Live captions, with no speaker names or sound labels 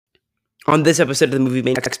On this episode of the Movie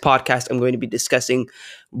Maniacs podcast, I'm going to be discussing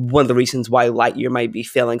one of the reasons why Lightyear might be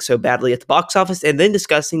failing so badly at the box office, and then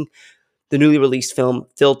discussing the newly released film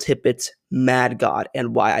Phil Tippett's Mad God,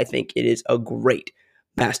 and why I think it is a great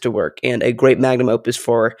masterwork and a great magnum opus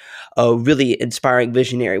for a really inspiring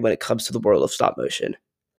visionary when it comes to the world of stop motion.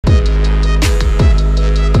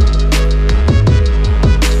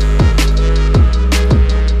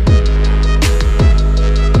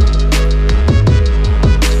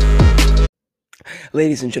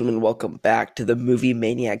 Ladies and gentlemen, welcome back to the Movie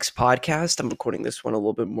Maniacs podcast. I'm recording this one a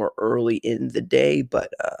little bit more early in the day, but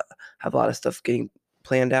have a lot of stuff getting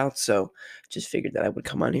planned out, so just figured that I would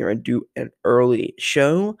come on here and do an early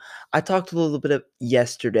show. I talked a little bit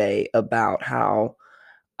yesterday about how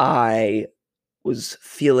I was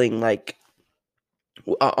feeling like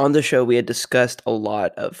on the show we had discussed a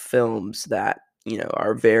lot of films that,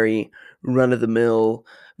 are very run-of-the-mill,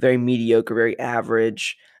 very mediocre, very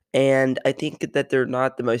average, and I think that they're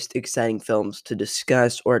not the most exciting films to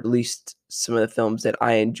discuss, or at least some of the films that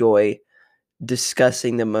I enjoy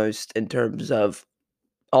discussing the most in terms of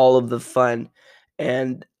all of the fun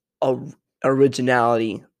and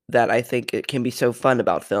originality that I think it can be so fun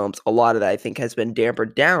about films. A lot of that I think has been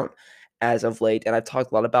dampered down as of late, and I've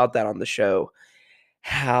talked a lot about that on the show,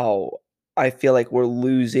 how I feel like we're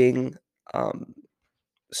losing um,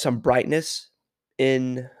 some brightness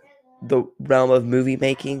in the realm of movie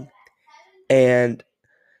making. And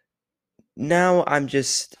now I'm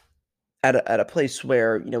just at a place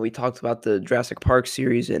where, we talked about the Jurassic Park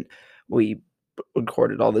series, and we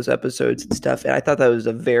recorded all those episodes and stuff. And I thought that was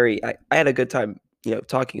I had a good time,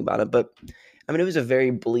 talking about it. But I mean, it was a very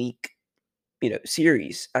bleak,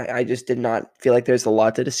 series. I just did not feel like there's a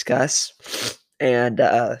lot to discuss. And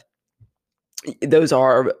those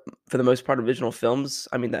are, for the most part, original films.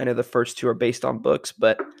 I mean, I know the first two are based on books,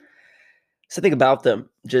 but something about them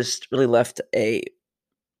just really left a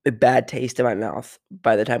bad taste in my mouth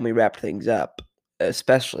by the time we wrapped things up,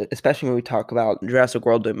 especially when we talk about Jurassic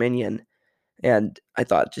World Dominion. And I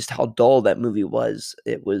thought just how dull that movie was.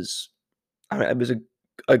 It was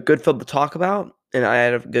a good film to talk about, and I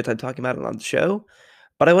had a good time talking about it on the show.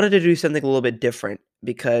 But I wanted to do something a little bit different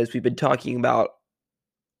because we've been talking about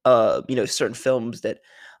certain films that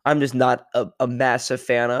I'm just not a massive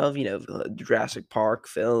fan of, Jurassic Park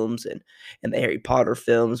films and the Harry Potter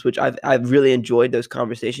films, which I've really enjoyed those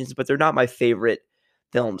conversations, but they're not my favorite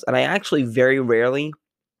films. And I actually very rarely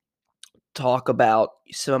talk about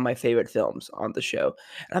some of my favorite films on the show.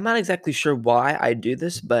 And I'm not exactly sure why I do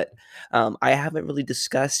this, but I haven't really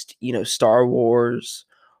discussed, Star Wars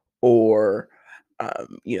or some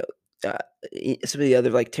of the other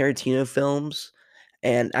like Tarantino films,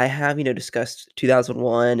 and I have discussed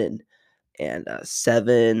 2001 and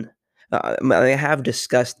Seven. I have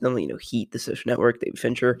discussed them, Heat, The Social Network, David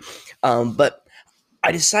Fincher, but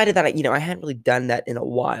I decided that I hadn't really done that in a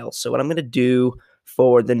while. So what I'm gonna do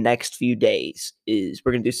for the next few days is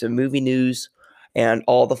we're gonna do some movie news and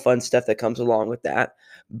all the fun stuff that comes along with that,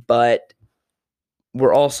 but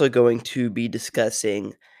we're also going to be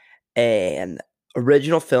discussing an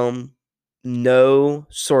original film, no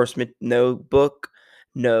source, no book,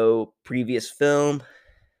 no previous film,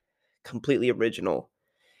 completely original.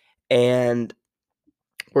 And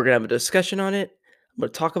we're gonna have a discussion on it. I'm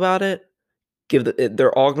gonna talk about it.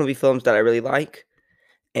 They're all gonna be films that I really like,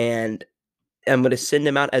 and I'm gonna send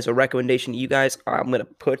them out as a recommendation to you guys. I'm gonna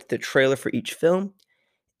put the trailer for each film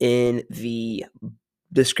in the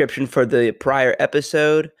description for the prior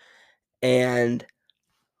episode, and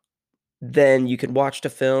then you can watch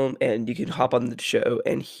the film and you can hop on the show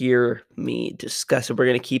and hear me discuss it. We're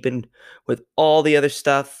going to keep in with all the other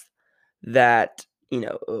stuff that,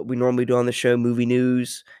 we normally do on the show, movie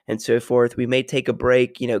news and so forth. We may take a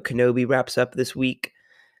break. Kenobi wraps up this week.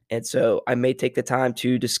 And so I may take the time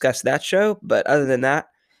to discuss that show. But other than that,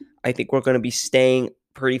 I think we're going to be staying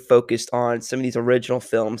pretty focused on some of these original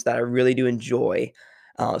films that I really do enjoy.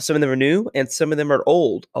 Some of them are new and some of them are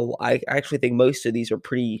old. I actually think most of these are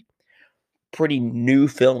pretty new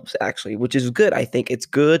films, actually, which is good. I think it's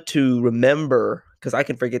good to remember, because I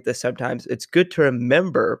can forget this sometimes. It's good to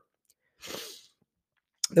remember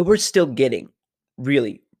that we're still getting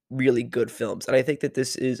really, really good films. And I think that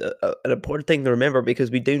this is an important thing to remember,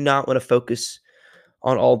 because we do not want to focus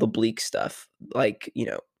on all the bleak stuff, like,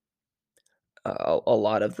 a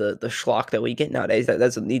lot of the schlock that we get nowadays. That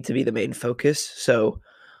doesn't need to be the main focus. So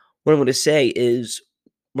what I'm going to say is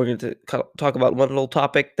we're going to talk about one little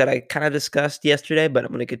topic that I kind of discussed yesterday, but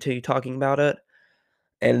I'm going to continue talking about it.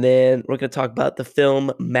 And then we're going to talk about the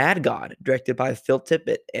film Mad God, directed by Phil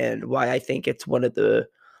Tippett, and why I think it's one of the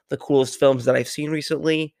coolest films that I've seen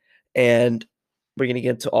recently. And we're gonna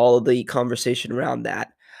get into all of the conversation around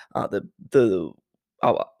that. The the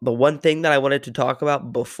one thing that I wanted to talk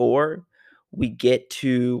about before we get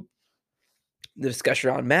to the discussion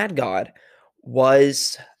around Mad God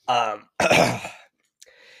was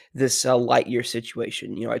this Lightyear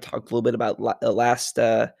situation. I talked a little bit about last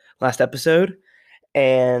episode,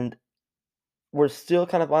 and we're still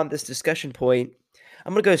kind of on this discussion point.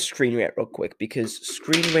 I'm gonna go Screen Rant real quick because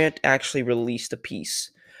Screen Rant actually released a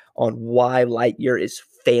piece on why Lightyear is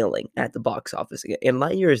failing at the box office again, and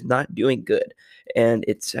Lightyear is not doing good, and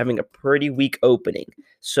it's having a pretty weak opening.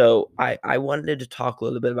 So I wanted to talk a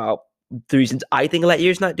little bit about the reasons I think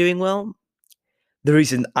Lightyear is not doing well. The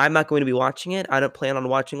reason I'm not going to be watching it, I don't plan on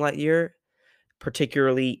watching Lightyear,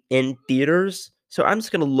 particularly in theaters. So I'm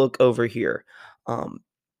just gonna look over here. Um,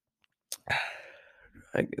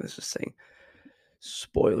 I was just saying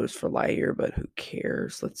spoilers for Lightyear, but who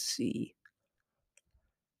cares? Let's see.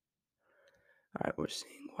 All right, we're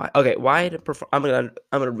seeing why. Okay, why to perform? I'm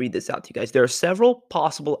gonna read this out to you guys. There are several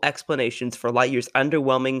possible explanations for Lightyear's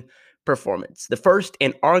underwhelming performance. The first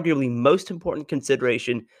and arguably most important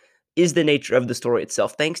consideration is the nature of the story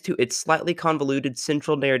itself. Thanks to its slightly convoluted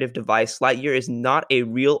central narrative device, Lightyear is not a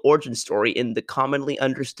real origin story in the commonly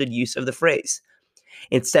understood use of the phrase.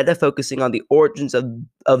 Instead of focusing on the origins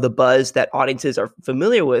of the Buzz that audiences are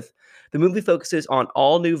familiar with, the movie focuses on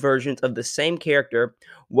all new versions of the same character.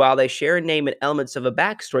 While they share a name and elements of a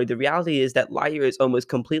backstory, the reality is that Lightyear is almost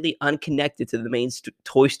completely unconnected to the main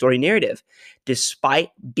Toy Story narrative,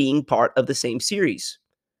 despite being part of the same series.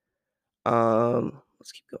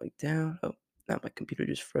 Let's keep going down. Oh, now my computer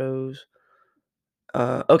just froze.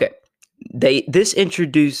 Okay. This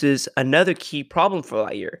introduces another key problem for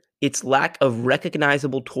Lightyear, its lack of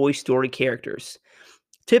recognizable Toy Story characters.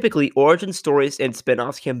 Typically, origin stories and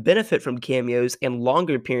spin-offs can benefit from cameos and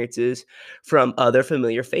longer appearances from other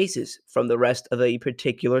familiar faces from the rest of a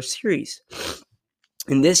particular series.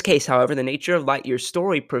 In this case, however, the nature of Lightyear's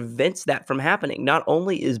story prevents that from happening. Not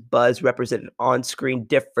only is Buzz represented on screen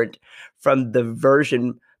different from the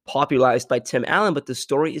version popularized by Tim Allen, but the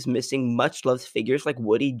story is missing much loved figures like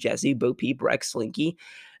Woody, Jesse, Bo Peep, Rex, Slinky,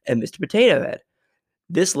 and Mr. Potato Head.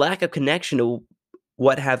 This lack of connection to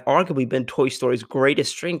what have arguably been Toy Story's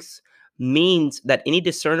greatest strengths means that any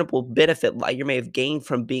discernible benefit Lightyear may have gained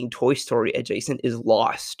from being Toy Story adjacent is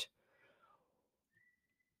lost.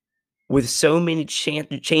 With so many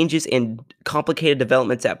changes and complicated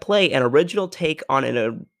developments at play, an original take on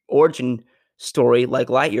an origin story like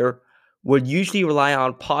Lightyear would usually rely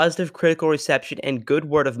on positive critical reception and good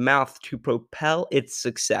word of mouth to propel its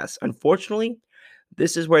success. Unfortunately,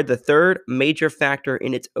 this is where the third major factor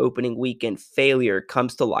in its opening weekend failure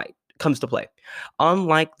comes to play.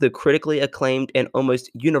 Unlike the critically acclaimed and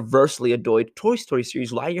almost universally adored Toy Story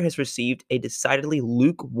series, Lightyear has received a decidedly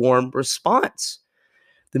lukewarm response.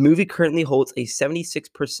 The movie currently holds a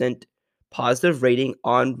 76% positive rating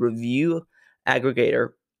on review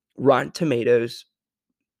aggregator Rotten Tomatoes,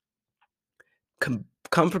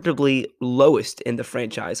 comfortably lowest in the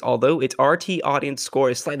franchise. Although its RT audience score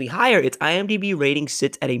is slightly higher, its IMDb rating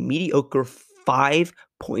sits at a mediocre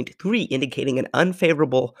 5.3, indicating an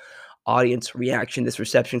unfavorable audience reaction. This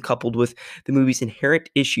reception, coupled with the movie's inherent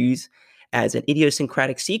issues as an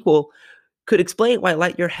idiosyncratic sequel, could explain why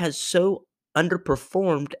Lightyear has so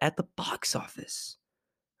underperformed at the box office.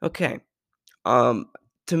 Okay. Um,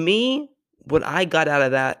 to me, what I got out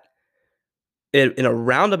of that in a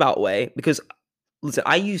roundabout way, because listen,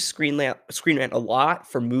 I use Screen Rant a lot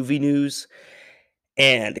for movie news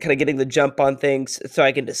and kind of getting the jump on things so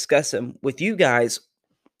I can discuss them with you guys.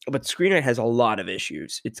 But Screen Rant has a lot of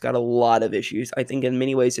issues. It's got a lot of issues. I think in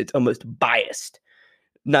many ways it's almost biased.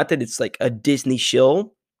 Not that it's like a Disney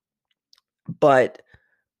shill, but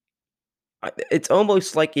it's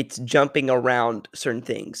almost like it's jumping around certain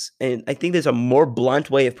things, and I think there's a more blunt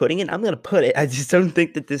way of putting it. I'm gonna put it. I just don't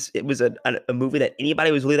think that it was a movie that anybody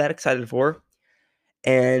was really that excited for,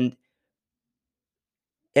 and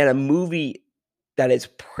a movie that is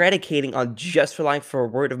predicating on just relying for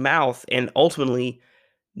word of mouth and ultimately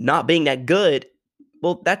not being that good.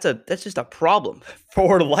 Well, that's just a problem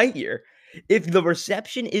for Lightyear. If the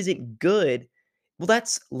reception isn't good, well,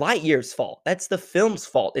 that's Lightyear's fault. That's the film's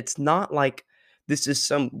fault. It's not like this is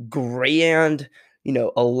some grand,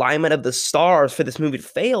 alignment of the stars for this movie to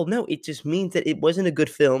fail. No, it just means that it wasn't a good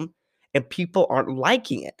film and people aren't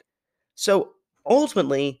liking it. So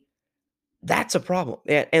ultimately, that's a problem.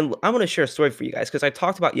 And I want to share a story for you guys because I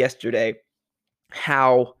talked about yesterday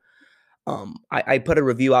how I put a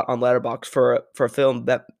review out on Letterboxd for a film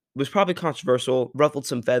that was probably controversial, ruffled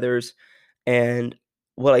some feathers, and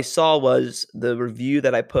what I saw was the review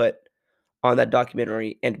that I put. on that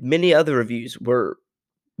documentary, and many other reviews were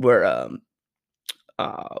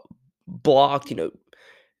uh, blocked,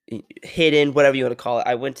 hidden, whatever you want to call it.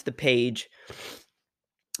 I went to the page,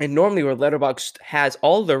 and normally where Letterboxd has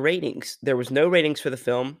all the ratings, there was no ratings for the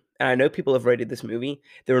film. And I know people have rated this movie.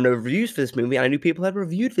 There were no reviews for this movie. And I knew people had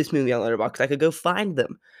reviewed this movie on Letterboxd. I could go find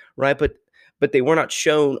them, right? But they were not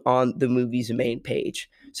shown on the movie's main page.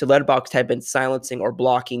 So Letterboxd had been silencing or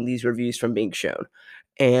blocking these reviews from being shown.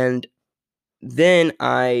 And then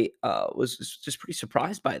I was just pretty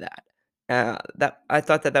surprised by that. That I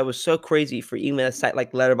thought that was so crazy for even a site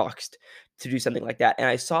like Letterboxd to do something like that. And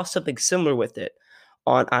I saw something similar with it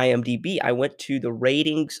on IMDb. I went to the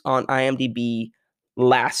ratings on IMDb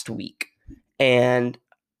last week, and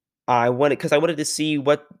I wanted to see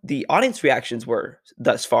what the audience reactions were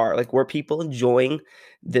thus far. Like, were people enjoying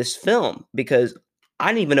this film? Because I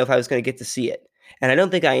didn't even know if I was going to get to see it, and I don't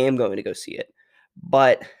think I am going to go see it.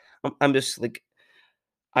 But I'm just like,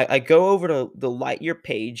 I go over to the Lightyear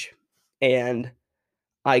page, and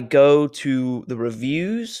I go to the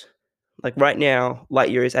reviews. Like right now,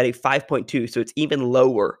 Lightyear is at a 5.2, so it's even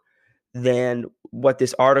lower than what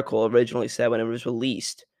this article originally said when it was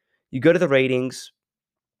released. You go to the ratings,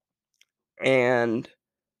 and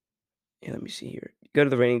let me see here. Go to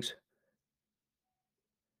the ratings,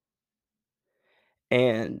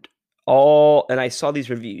 and I saw these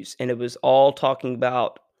reviews, and it was all talking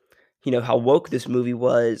about how woke this movie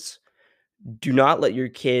was. Do not let your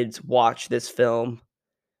kids watch this film,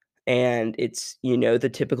 and it's the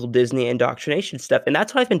typical Disney indoctrination stuff, and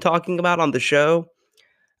that's what I've been talking about on the show.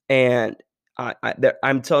 And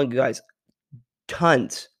I'm telling you guys,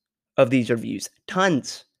 tons of these reviews,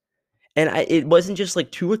 tons. And it wasn't just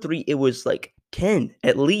like 2 or 3, it was like 10,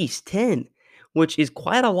 at least 10, which is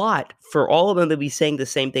quite a lot for all of them to be saying the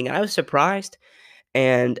same thing. And I was surprised,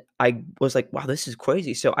 and I was like, "Wow, this is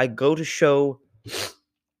crazy." So I go to show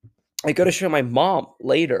my mom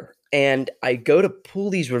later, and I go to pull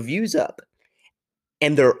these reviews up,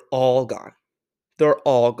 and they're all gone. They're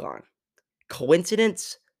all gone.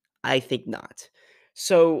 Coincidence? I think not.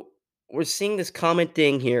 So, we're seeing this common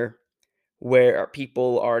thing here where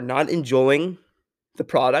people are not enjoying the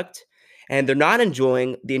product, and they're not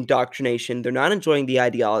enjoying the indoctrination, they're not enjoying the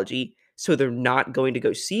ideology, so they're not going to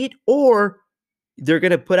go see it, or they're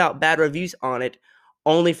going to put out bad reviews on it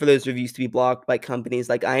only for those reviews to be blocked by companies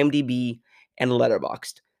like IMDb and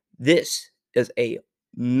Letterboxd. This is a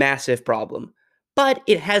massive problem. But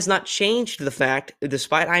it has not changed the fact,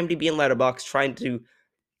 despite IMDb and Letterboxd trying to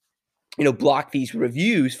block these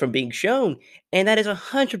reviews from being shown, and that is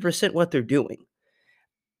 100% what they're doing.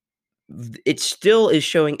 It still is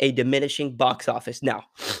showing a diminishing box office. Now,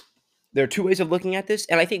 there are two ways of looking at this,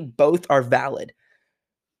 and I think both are valid.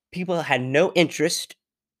 People had no interest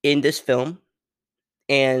in this film,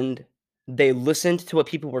 and they listened to what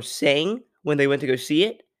people were saying when they went to go see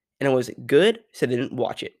it, and it was good, so they didn't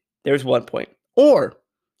watch it. There's one point. Or,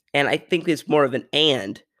 and I think it's more of an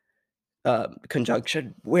and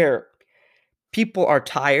conjunction, where people are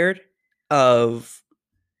tired of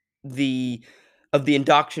the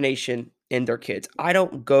indoctrination in their kids. I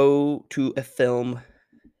don't go to a film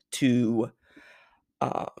to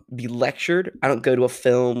be lectured. I don't go to a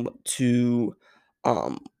film to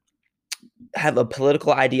um, have a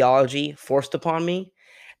political ideology forced upon me.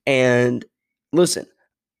 And listen,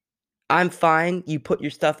 I'm fine. You put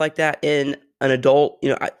your stuff like that in an adult.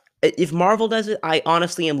 If Marvel does it, I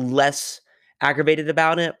honestly am less aggravated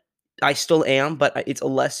about it. I still am, but it's a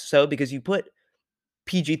less so because you put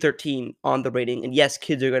PG-13 on the rating, and yes,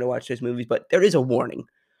 kids are going to watch those movies, but there is a warning,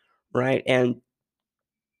 right? And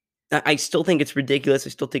I still think it's ridiculous. I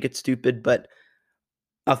still think it's stupid, but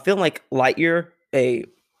a film like Lightyear, a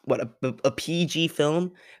PG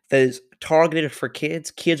film that is targeted for kids.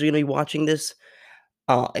 Kids are going to be watching this.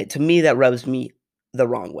 To me, that rubs me the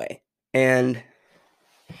wrong way. And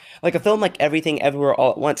like a film like Everything Everywhere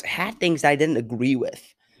All at Once had things I didn't agree with,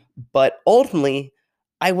 but ultimately,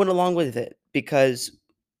 I went along with it because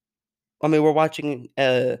we're watching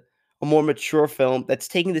a more mature film that's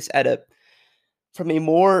taking this from a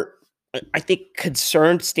more, I think,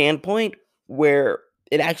 concerned standpoint where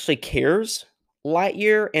it actually cares.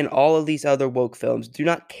 Lightyear and all of these other woke films do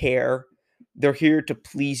not care. They're here to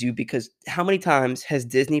please you because how many times has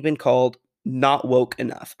Disney been called not woke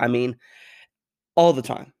enough? All the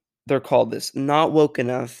time. They're called this not woke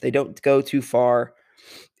enough. They don't go too far,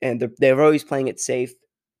 and they're always playing it safe.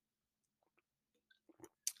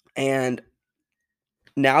 And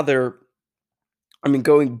now they're,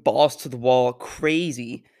 going balls to the wall,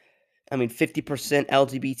 crazy. 50%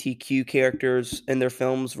 LGBTQ characters in their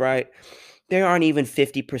films, right? there aren't even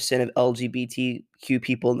 50% of LGBTQ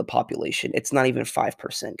people in the population. It's not even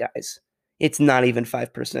 5%, guys. It's not even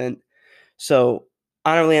 5%. So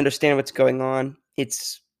I don't really understand what's going on.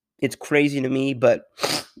 It's crazy to me, but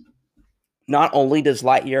not only does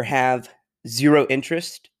Lightyear have zero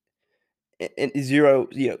interest and zero,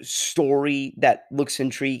 story that looks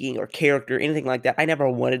intriguing or character, anything like that. I never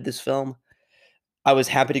wanted this film. I was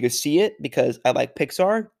happy to go see it because I like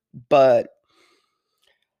Pixar, but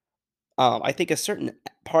I think a certain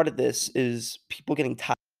part of this is people getting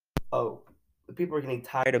tired. Oh, people are getting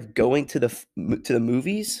tired of going to the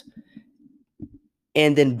movies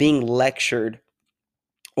and then being lectured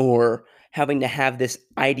or having to have this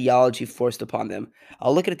ideology forced upon them.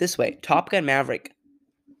 I'll look at it this way: Top Gun Maverick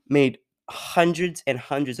made hundreds and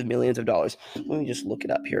hundreds of millions of dollars. Let me just look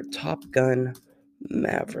it up here. Top Gun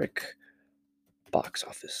Maverick box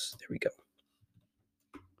office. There we go.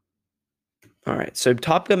 All right, so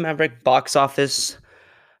Top Gun Maverick box office.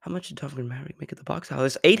 How much did Top Gun Maverick make at the box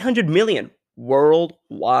office? 800 million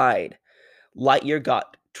worldwide. Lightyear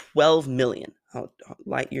got 12 million.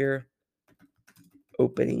 Lightyear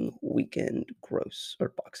opening weekend gross or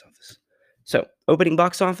box office. So opening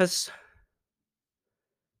box office,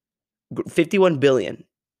 51 billion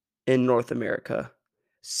in North America,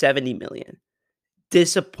 70 million.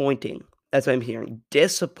 Disappointing. That's what I'm hearing.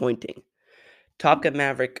 Disappointing. Top Gun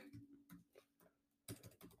Maverick.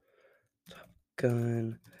 Top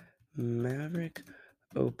Gun Maverick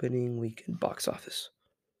opening weekend box office.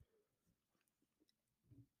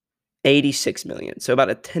 86 million. So about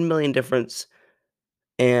a 10 million difference,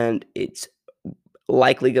 and it's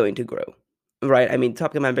likely going to grow. Right? I mean,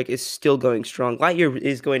 Top Gun Maverick is still going strong. Lightyear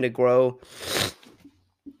is going to grow,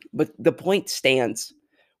 but the point stands.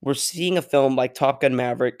 We're seeing a film like Top Gun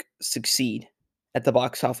Maverick succeed at the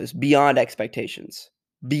box office beyond expectations.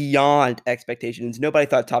 Beyond expectations. Nobody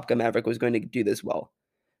thought Top Gun Maverick was going to do this well.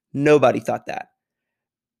 Nobody thought that.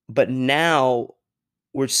 But now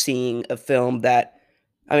we're seeing a film that,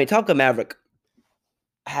 I mean, Top Gun Maverick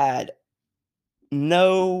had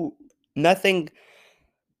nothing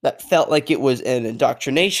that felt like it was an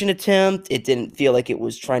indoctrination attempt. It didn't feel like it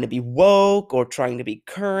was trying to be woke or trying to be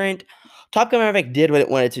current. Top Gun Maverick did what it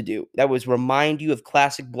wanted to do. That was remind you of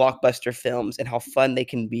classic blockbuster films and how fun they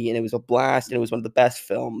can be. And it was a blast. And it was one of the best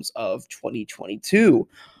films of 2022.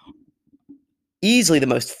 Easily the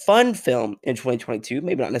most fun film in 2022.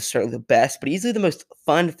 Maybe not necessarily the best, but easily the most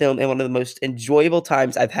fun film and one of the most enjoyable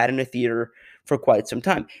times I've had in a theater for quite some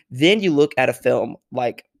time. Then you look at a film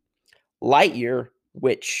like Lightyear,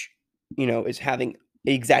 which, is having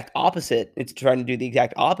the exact opposite. It's trying to do the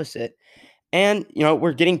exact opposite. And,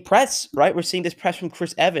 we're getting press, right? We're seeing this press from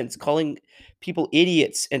Chris Evans calling people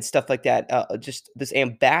idiots and stuff like that. Just this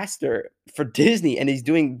ambassador for Disney, and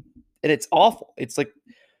and it's awful. It's like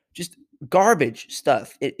just garbage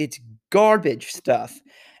stuff. It's garbage stuff.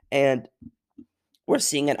 And we're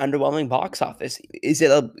seeing an underwhelming box office. Is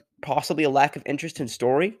it possibly a lack of interest in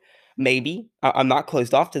story? Maybe. I'm not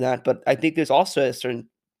closed off to that, but I think there's also a certain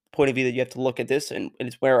point of view that you have to look at this, and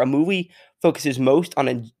it's where a movie focuses most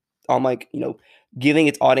on like, giving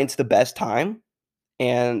its audience the best time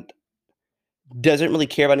and doesn't really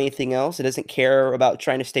care about anything else. It doesn't care about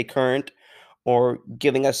trying to stay current or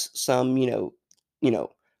giving us some,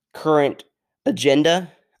 current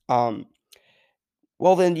agenda. Um,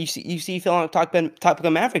 well, then you see film like Top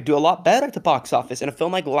Gun Maverick do a lot better at the box office, and a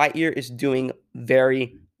film like Lightyear is doing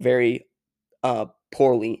very, very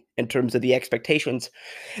poorly in terms of the expectations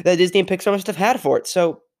that Disney and Pixar must have had for it.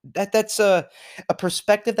 So that's a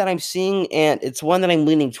perspective that I'm seeing, and it's one that I'm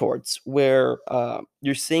leaning towards, where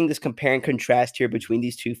you're seeing this compare and contrast here between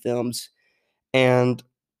these two films, and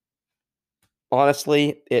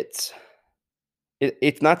honestly, it's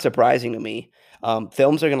not surprising to me.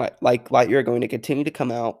 Films are gonna like Lightyear are going to continue to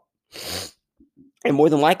come out, and more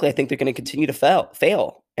than likely, I think they're going to continue to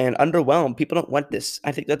fail and underwhelm. People don't want this.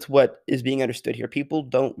 I think that's what is being understood here. People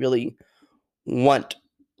don't really want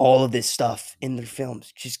all of this stuff in their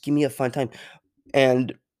films. Just give me a fun time.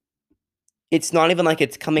 And it's not even like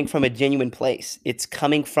it's coming from a genuine place. It's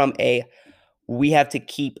coming from we have to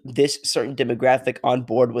keep this certain demographic on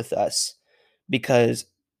board with us because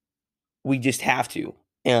we just have to,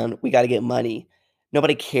 and we got to get money.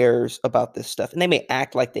 Nobody cares about this stuff. And they may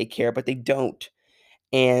act like they care, but they don't.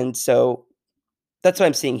 And so that's what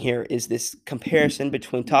I'm seeing here is this comparison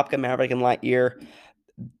between Top Gun Maverick and Lightyear.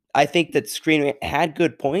 I think that Screen Rant had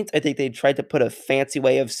good points. I think they tried to put a fancy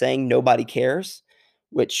way of saying nobody cares,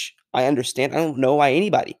 which I understand. I don't know why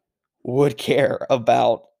anybody would care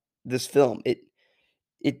about this film.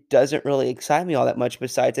 It doesn't really excite me all that much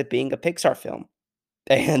besides it being a Pixar film.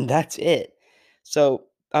 And that's it. So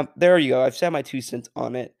there you go. I've said my 2 cents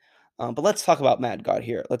on it. But let's talk about Mad God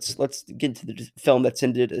here. Let's get into the film that's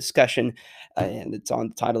into discussion, and it's on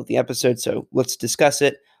the title of the episode. So let's discuss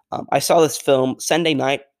it. I saw this film Sunday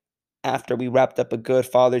night after we wrapped up a good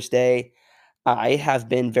Father's Day. I have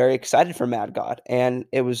been very excited for Mad God, and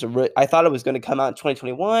it was I thought it was going to come out in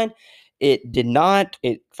 2021. It did not.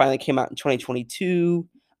 It finally came out in 2022.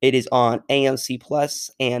 It is on AMC Plus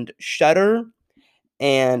and Shudder,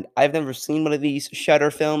 and I've never seen one of these Shudder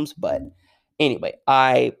films, but anyway,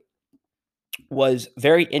 I was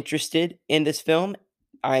very interested in this film.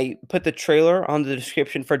 I put the trailer on the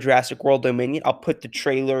description for Jurassic World Dominion. I'll put the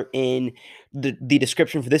trailer in the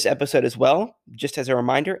description for this episode as well, just as a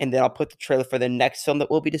reminder. And then I'll put the trailer for the next film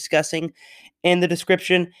that we'll be discussing in the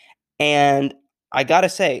description. And I gotta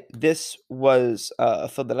say, this was a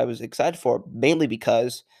film that I was excited for, mainly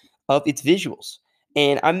because of its visuals.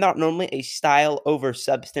 And I'm not normally a style over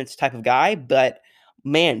substance type of guy, but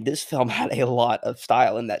man, this film had a lot of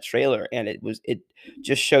style in that trailer, and it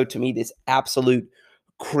just showed to me this absolute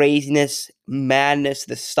craziness, madness,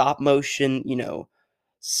 the stop motion,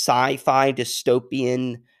 sci-fi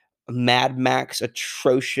dystopian Mad Max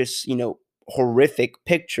atrocious, horrific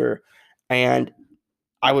picture. And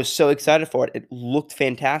I was so excited for it. It looked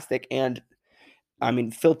fantastic. And I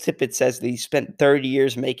mean, Phil Tippett says that he spent 30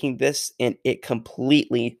 years making this, and it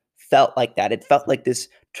completely felt like that. It felt like this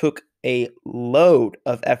took a load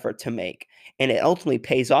of effort to make, and it ultimately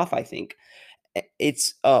pays off, I think.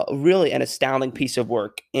 It's really an astounding piece of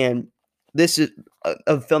work, and this is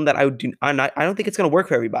a film that I don't think it's going to work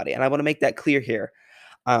for everybody, and I want to make that clear here.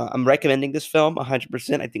 I'm recommending this film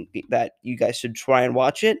 100%. I think that you guys should try and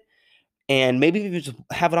watch it, and maybe even just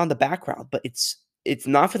have it on the background. But it's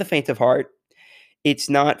not for the faint of heart. It's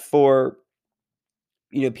not for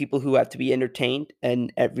people who have to be entertained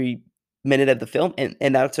and every minute of the film,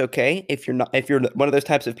 and that's okay if you're one of those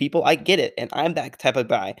types of people. I get it, and I'm that type of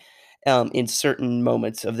guy in certain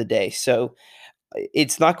moments of the day. So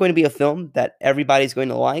it's not going to be a film that everybody's going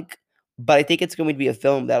to like, but I think it's going to be a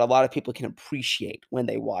film that a lot of people can appreciate when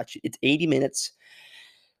they watch it. It's 80 minutes.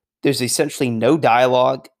 There's essentially no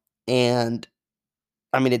dialogue, and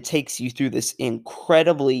I mean, it takes you through this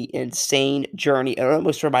incredibly insane journey. It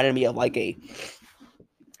almost reminded me of like a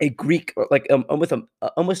Greek, or like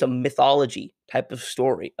almost a mythology type of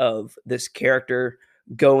story of this character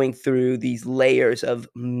going through these layers of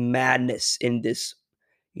madness in this,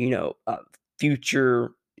 you know, uh, future,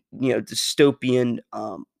 dystopian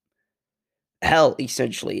hell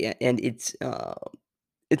essentially, and it's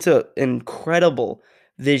a incredible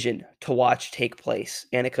vision to watch take place,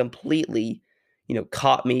 and it completely,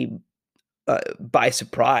 caught me by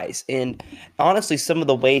surprise. And honestly, some of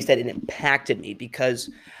the ways that it impacted me, because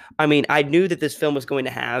I mean, I knew that this film was going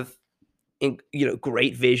to have,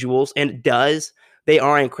 great visuals, and it does. They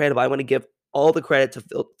are incredible. I want to give all the credit to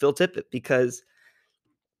Phil Tippett, because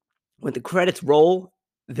when the credits roll,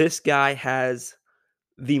 this guy has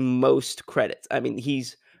the most credits. I mean,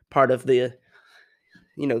 he's part of the,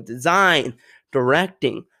 design,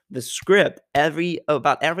 directing, the script,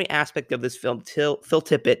 about every aspect of this film. Till Phil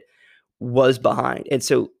Tippett was behind. And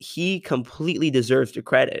so he completely deserves the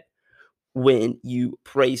credit when you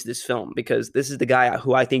praise this film, because this is the guy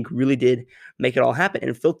who I think really did make it all happen.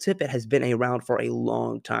 And Phil Tippett has been around for a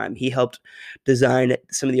long time. He helped design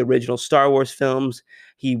some of the original Star Wars films.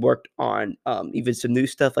 He worked on even some new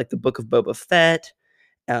stuff like the Book of Boba Fett,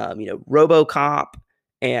 RoboCop,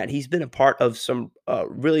 and he's been a part of some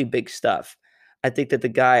really big stuff. I think that the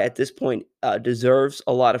guy at this point deserves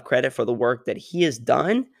a lot of credit for the work that he has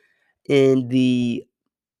done in the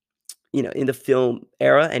in the film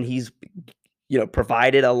era, and he's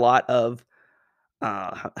provided a lot of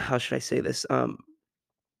how should I say this, a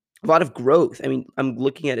lot of growth. I mean, I'm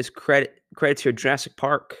looking at his credits here: Jurassic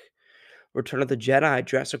Park, Return of the Jedi,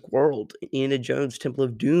 Jurassic World, Indiana Jones, Temple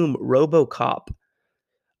of Doom, RoboCop,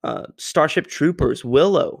 Starship Troopers,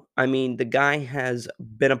 Willow. I mean, the guy has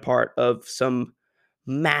been a part of some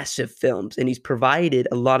massive films, and he's provided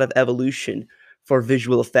a lot of evolution for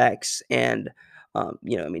visual effects. And I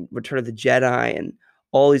mean, Return of the Jedi and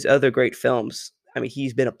all these other great films. I mean,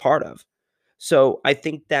 he's been a part of. So I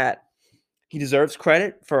think that he deserves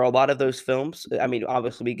credit for a lot of those films. I mean,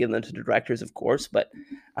 obviously, we give them to the directors, of course, but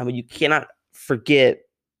I mean, you cannot forget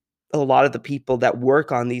a lot of the people that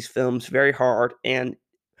work on these films very hard. And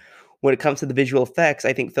when it comes to the visual effects,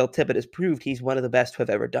 I think Phil Tippett has proved he's one of the best who have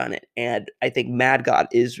ever done it. And I think Mad God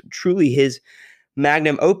is truly his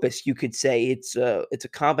magnum opus, you could say. It's a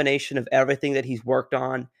combination of everything that he's worked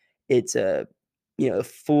on. It's a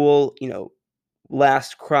full,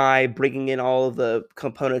 last cry, bringing in all of the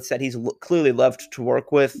components that he's clearly loved to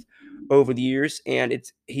work with over the years, and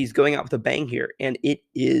he's going out with a bang here, and it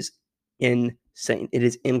is insane. It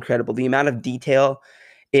is incredible. The amount of detail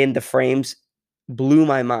in the frames blew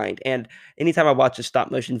my mind. And anytime I watch a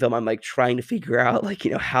stop motion film, I'm like trying to figure out like,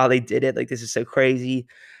 how they did it. Like, this is so crazy.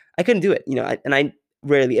 I couldn't do it, and I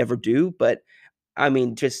rarely ever do, but I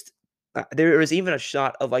mean, just there was even a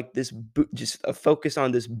shot of like this boot, just a focus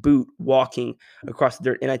on this boot walking across the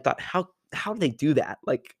dirt, and I thought, how did they do that?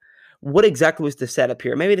 Like, what exactly was the setup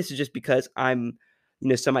here? Maybe this is just because I'm,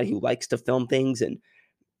 somebody who likes to film things, and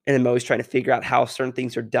I'm always trying to figure out how certain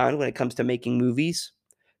things are done when it comes to making movies.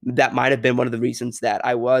 That might have been one of the reasons that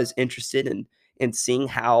I was interested in seeing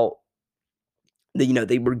how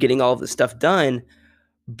they were getting all of this stuff done.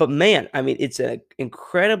 But man, I mean, it's an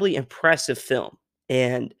incredibly impressive film,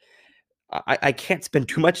 and I can't spend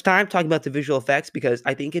too much time talking about the visual effects because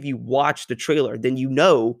I think if you watch the trailer, then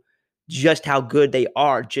just how good they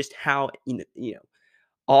are, just how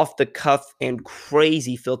off the cuff and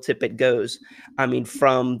crazy Phil Tippett goes. I mean,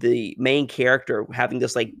 from the main character having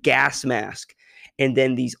this like gas mask, and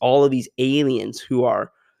then all of these aliens who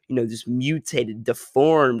are just mutated,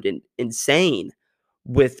 deformed, and insane,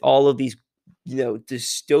 with all of these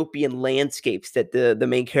dystopian landscapes that the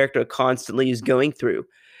main character constantly is going through.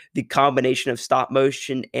 The combination of stop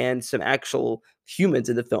motion and some actual humans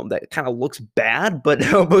in the film that kind of looks bad,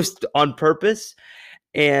 but almost on purpose.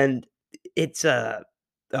 And it's oh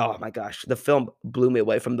my gosh, the film blew me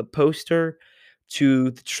away from the poster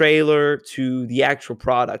to the trailer to the actual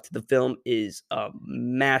product. The film is a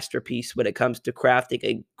masterpiece when it comes to crafting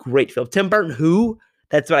a great film. Tim Burton, who?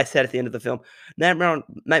 That's what I said at the end of the film.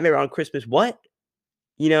 Nightmare on Christmas, what?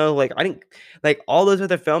 Like, I didn't like all those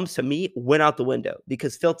other films to me went out the window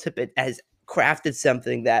because Phil Tippett has crafted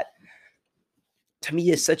something that to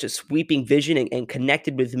me is such a sweeping vision and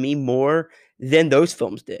connected with me more than those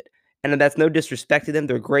films did. And that's no disrespect to them.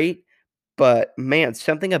 They're great. But man,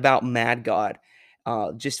 something about Mad God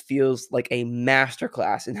just feels like a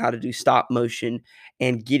masterclass in how to do stop motion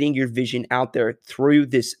and getting your vision out there through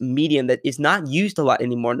this medium that is not used a lot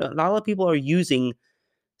anymore. Not a lot of people are using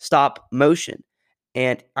stop motion.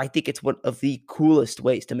 And I think it's one of the coolest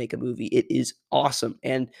ways to make a movie. It is awesome.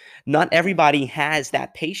 And not everybody has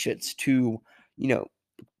that patience to, you know,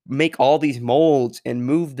 make all these molds and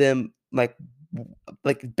move them like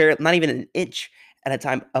barely, not even an inch at a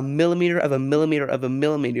time, a millimeter of a millimeter of a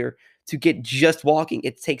millimeter to get just walking.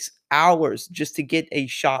 It takes hours just to get a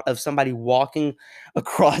shot of somebody walking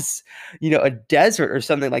across, a desert or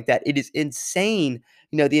something like that. It is insane,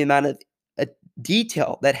 the amount of uh,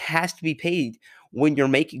 detail that has to be paid when you're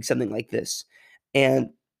making something like this. And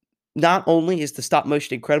not only is the stop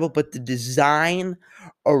motion incredible, but the design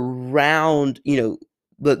around,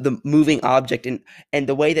 the moving object and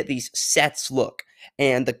the way that these sets look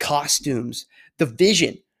and the costumes, the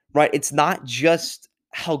vision, right? It's not just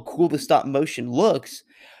how cool the stop motion looks,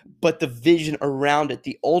 but the vision around it,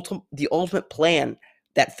 the ultimate plan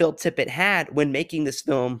that Phil Tippett had when making this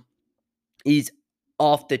film is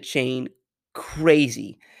off the chain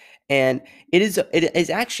crazy. And it is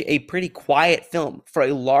actually a pretty quiet film for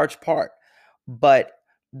a large part, but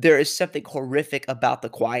there is something horrific about the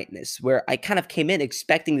quietness where I kind of came in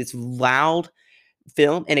expecting this loud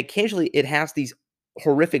film, and occasionally it has these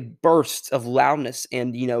horrific bursts of loudness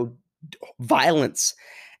and violence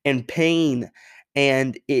and pain,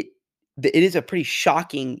 and it is a pretty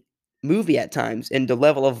shocking movie at times, and the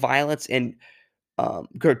level of violence and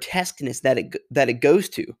grotesqueness that it goes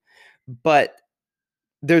to. But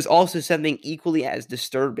there's also something equally as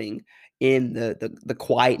disturbing in the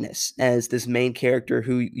quietness as this main character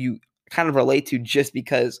who you kind of relate to just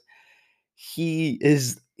because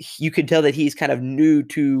you can tell that he's kind of new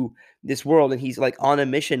to this world and he's like on a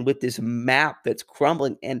mission with this map that's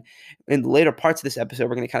crumbling. And in the later parts of this episode,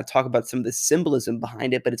 we're going to kind of talk about some of the symbolism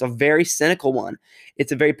behind it, but it's a very cynical one.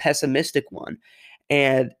 It's a very pessimistic one.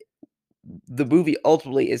 And the movie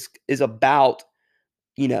ultimately is about,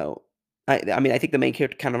 you know, I mean, I think the main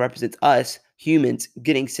character kind of represents us humans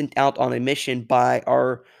getting sent out on a mission by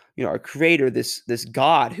our creator, this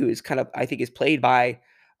god who is kind of, I think, is played by,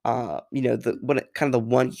 kind of the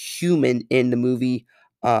one human in the movie,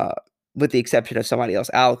 uh, with the exception of somebody else,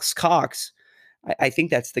 Alex Cox. I think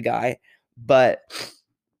that's the guy, but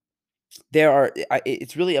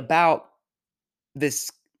it's really about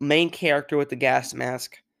this main character with the gas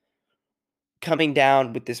mask coming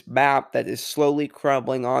down with this map that is slowly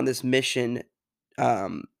crumbling on this mission,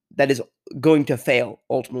 that is going to fail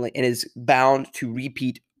ultimately and is bound to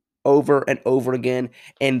repeat over and over again.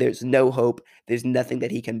 And there's no hope. There's nothing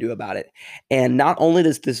that he can do about it. And not only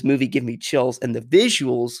does this movie give me chills and the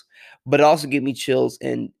visuals, but it also gave me chills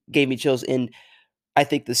in I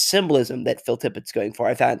think the symbolism that Phil Tippett's going for,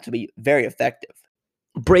 I found to be very effective.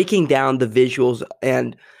 Breaking down the visuals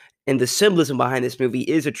and the symbolism behind this movie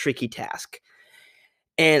is a tricky task.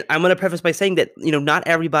 And I'm gonna preface by saying that, not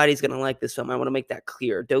everybody's gonna like this film. I wanna make that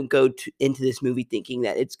clear. Don't go into this movie thinking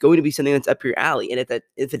that it's going to be something that's up your alley. And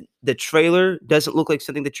if the trailer doesn't look like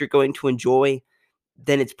something that you're going to enjoy,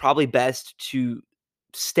 then it's probably best to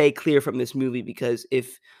stay clear from this movie, because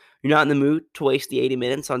if you're not in the mood to waste the 80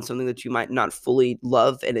 minutes on something that you might not fully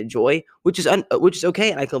love and enjoy, which is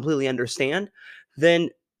okay, and I completely understand, then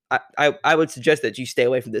I would suggest that you stay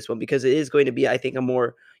away from this one, because it is going to be, I think, a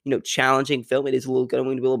more challenging film. It is going to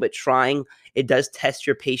be a little bit trying. It does test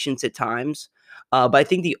your patience at times, but I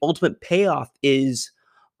think the ultimate payoff is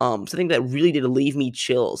something that really did leave me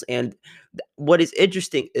chills. And what is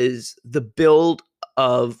interesting is the build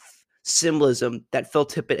of symbolism that Phil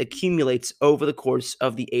Tippett accumulates over the course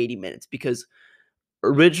of the 80 minutes. Because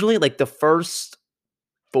originally, like the first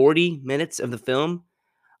 40 minutes of the film,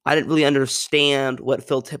 I didn't really understand what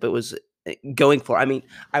Phil Tippett was going for. I mean,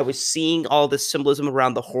 I was seeing all this symbolism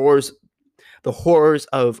around the horrors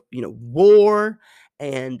of war,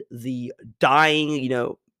 and the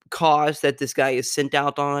dying cause that this guy is sent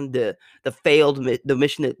out on, the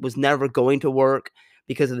mission that was never going to work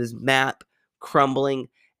because of this map crumbling,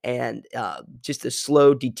 and just a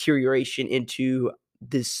slow deterioration into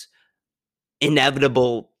this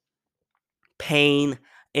inevitable pain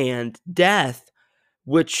and death,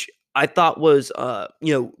 which I thought was,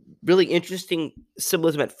 really interesting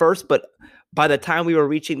symbolism at first. But by the time we were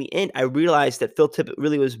reaching the end, I realized that Phil Tippett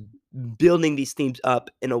really was building these themes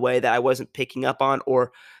up in a way that I wasn't picking up on,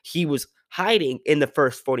 or he was hiding in the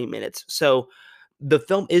first 40 minutes. So the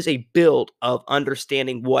film is a build of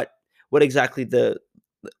understanding what exactly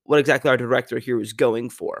our director here is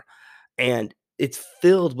going for. And it's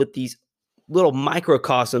filled with these little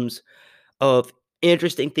microcosms of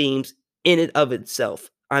interesting themes in and of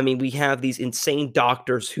itself. I mean, we have these insane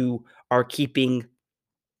doctors who are keeping,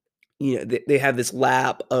 they have this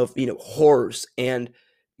lab of, horrors and,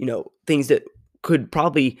 things that could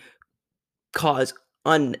probably cause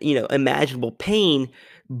imaginable pain.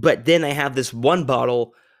 But then I have this one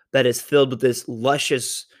bottle that is filled with this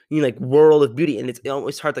luscious, like world of beauty. And it's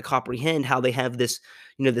almost hard to comprehend how they have this,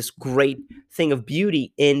 this great thing of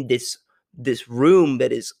beauty in this room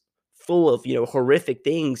that is full of horrific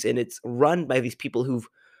things, and it's run by these people who've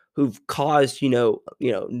caused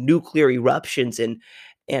nuclear eruptions. And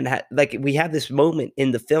like, we have this moment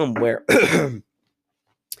in the film where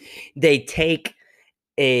they take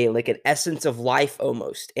an essence of life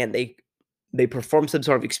almost, and they perform some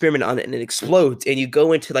sort of experiment on it, and it explodes, and you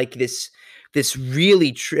go into like this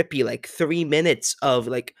really trippy like 3 minutes of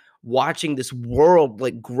like watching this world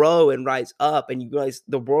like grow and rise up, and you realize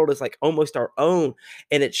the world is like almost our own.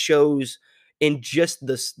 And it shows in just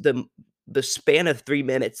the span of 3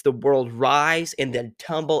 minutes the world rise and then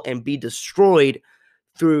tumble and be destroyed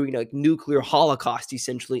through like nuclear holocaust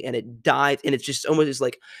essentially. And it dies, and it's just almost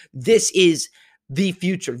like, this is the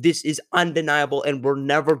future, this is undeniable, and we're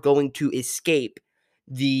never going to escape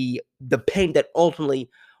the pain that ultimately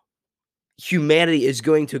humanity is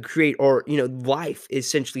going to create, or life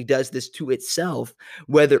essentially does this to itself,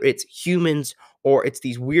 whether it's humans or it's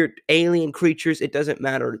these weird alien creatures. It doesn't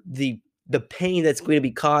matter. The pain that's going to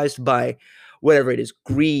be caused by whatever it is,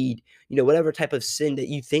 greed, whatever type of sin that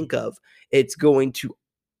you think of, it's going to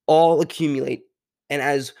all accumulate. And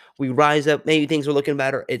as we rise up, maybe things are looking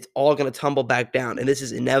better, it's all going to tumble back down. And this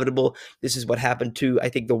is inevitable. This is what happened to, I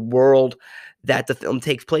think, the world that the film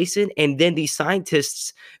takes place in. And then these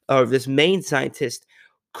scientists, or this main scientist,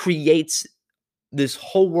 creates this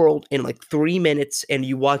whole world in like 3 minutes, and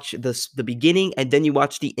you watch the beginning and then you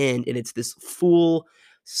watch the end, and it's this full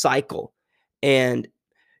cycle. And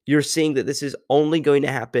you're seeing that this is only going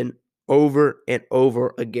to happen over and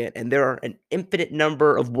over again. And there are an infinite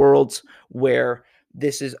number of worlds where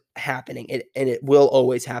this is happening, and it will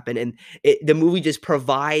always happen. And the movie just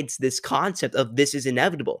provides this concept of this is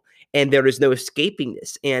inevitable, and there is no escaping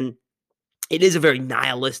this. And it is a very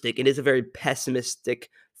nihilistic, it is a very pessimistic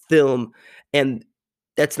film. And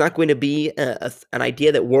that's not going to be an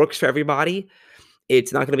idea that works for everybody.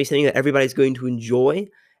 It's not going to be something that everybody's going to enjoy.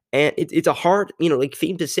 And it's a hard, like,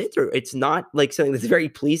 theme to sit through. It's not like something that's very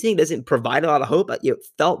pleasing. It doesn't provide a lot of hope. But, it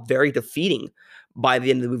felt very defeating by the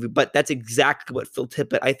end of the movie. But that's exactly what Phil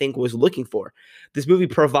Tippett, I think, was looking for. This movie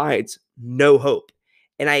provides no hope.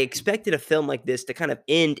 And I expected a film like this to kind of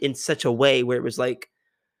end in such a way where it was like,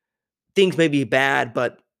 things may be bad,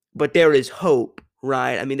 but there is hope,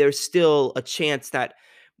 right? I mean, there's still a chance that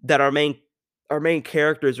our main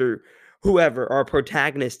characters, or whoever, our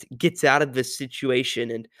protagonist, gets out of this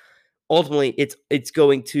situation. And ultimately it's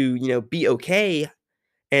going to, be okay,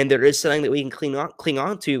 and there is something that we can cling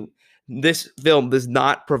on to. This film does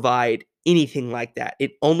not provide anything like that.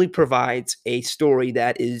 It only provides a story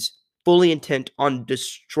that is fully intent on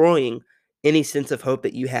destroying any sense of hope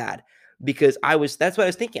that you had. Because that's what I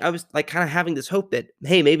was thinking. I was like kind of having this hope that,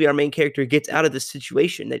 hey, maybe our main character gets out of this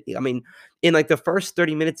situation. That, I mean, in like the first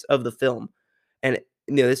 30 minutes of the film, and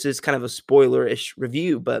this is kind of a spoiler-ish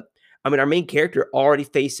review, but I mean, our main character already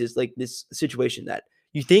faces like this situation that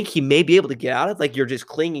you think he may be able to get out of, like you're just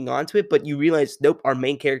clinging on to it, but you realize, nope, our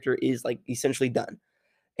main character is like essentially done.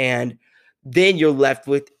 And then you're left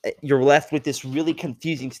with this really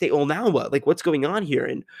confusing state. Well, now what? Like, what's going on here?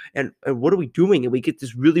 And what are we doing? And we get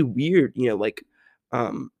this really weird, like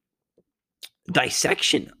um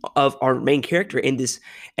dissection of our main character in this,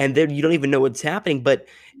 and then you don't even know what's happening. But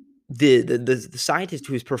the scientist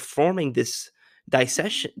who is performing this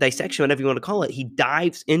dissection, whatever you want to call it, he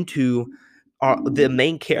dives into the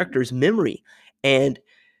main character's memory, and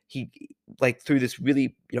he, like, through this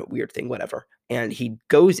really weird thing, whatever, and he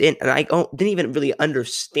goes in, and didn't even really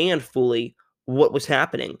understand fully what was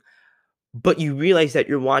happening, but you realize that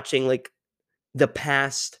you're watching like the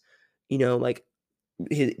past, like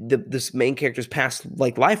this main character's past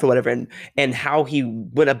like life or whatever, and how he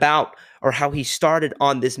went about, or how he started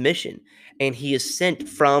on this mission, and he is sent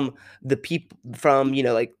from the people, from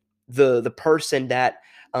like the person that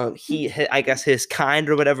I guess his kind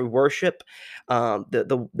or whatever worship,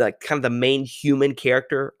 the kind of the main human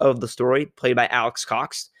character of the story, played by Alex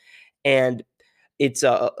Cox. And it's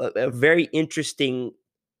a very interesting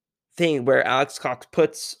thing where Alex Cox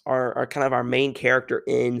puts our kind of our main character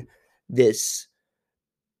in this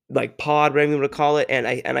like pod, whatever you want to call it, and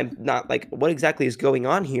I'm not like, what exactly is going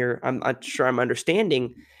on here? I'm not sure I'm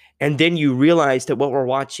understanding. And then you realize that what we're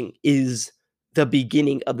watching is the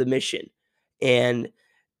beginning of the mission, and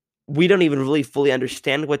we don't even really fully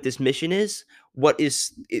understand what this mission is.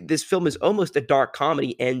 This film is almost a dark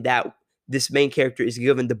comedy, and that this main character is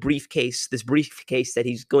given this briefcase that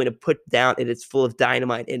he's going to put down, and it's full of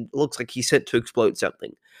dynamite, and it looks like he's sent to explode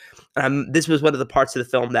something. This was one of the parts of the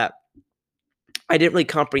film that I didn't really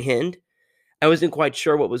comprehend. I wasn't quite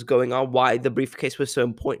sure what was going on, why the briefcase was so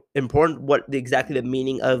important, what exactly the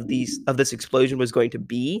meaning of this explosion was going to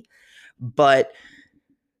be. But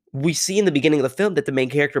we see in the beginning of the film that the main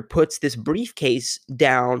character puts this briefcase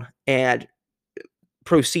down and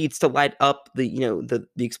proceeds to light up the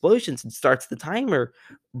explosions and starts the timer.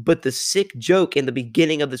 But the sick joke in the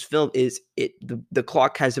beginning of this film is the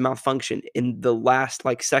clock has a malfunction in the last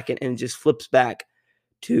like second, and it just flips back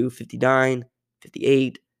to 59,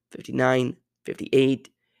 58, 59, 58,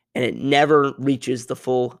 and it never reaches the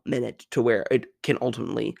full minute to where it can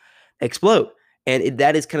ultimately explode. And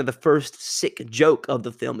that is kind of the first sick joke of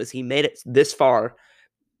the film, is he made it this far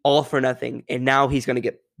all for nothing, and now he's going to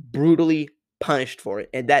get brutally punished for it.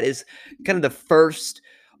 And that is kind of the first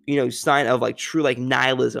sign of like true like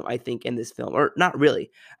nihilism, I think, in this film. Or not really.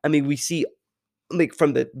 I mean, we see, like,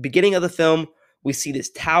 from the beginning of the film, we see this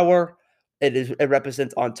tower. It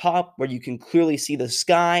represents on top, where you can clearly see the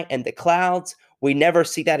sky and the clouds. We never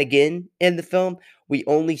see that again in the film. We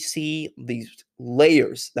only see these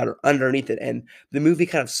layers that are underneath it, and the movie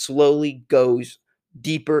kind of slowly goes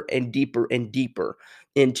deeper and deeper and deeper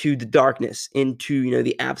into the darkness, into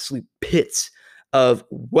the absolute pits of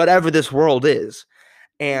whatever this world is.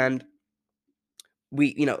 And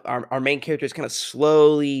our main character is kind of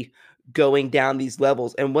slowly going down these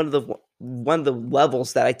levels, and one of the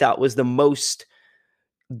levels that I thought was the most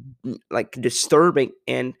like disturbing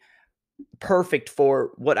and perfect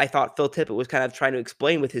for what I thought Phil Tippett was kind of trying to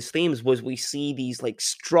explain with his themes, was we see these like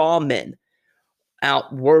straw men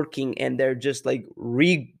out working, and they're just like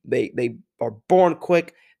they are born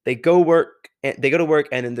quick. They go to work,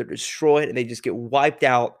 and then they're destroyed, and they just get wiped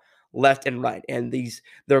out left and right. And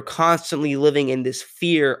they're constantly living in this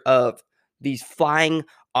fear of these flying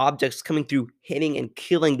objects coming through, hitting and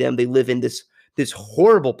killing them. They live in this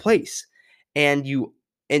horrible place. And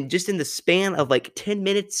just in the span of like 10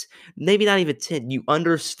 minutes, maybe not even 10, you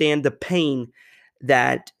understand the pain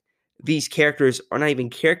that these characters are, not even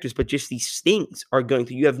characters, but just these things are going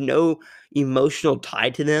through. You have no emotional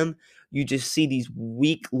tie to them. You just see these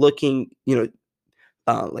weak looking,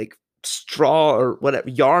 like straw or whatever,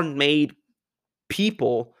 yarn made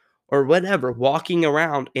people or whatever, walking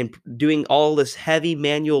around and doing all this heavy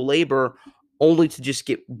manual labor, only to just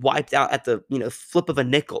get wiped out at the flip of a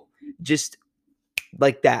nickel, just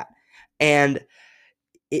like that. And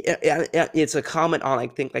it's a comment on, I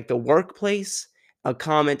think, like the workplace, a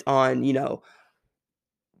comment on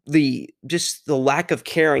the lack of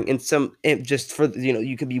caring, and just for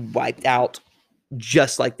you could be wiped out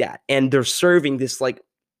just like that. And they're serving this like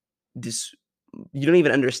this you don't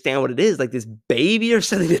even understand what it is, like this baby or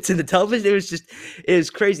something that's in the television. It was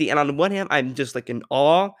crazy. And on the one hand, I'm just like in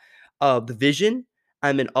awe of the vision.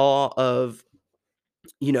 I'm in awe of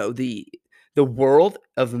the world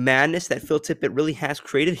of madness that Phil Tippett really has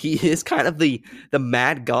created. He is kind of the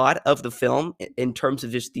mad god of the film in terms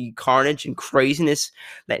of just the carnage and craziness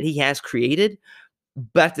that he has created.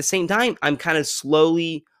 But at the same time, I'm kind of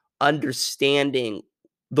slowly understanding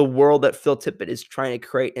the world that Phil Tippett is trying to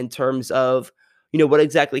create in terms of, what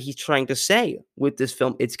exactly he's trying to say with this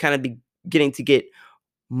film. It's kind of beginning to get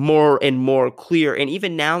more and more clear. And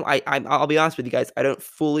even now, I'll be honest with you guys, I don't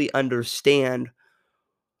fully understand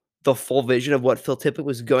the full vision of what Phil Tippett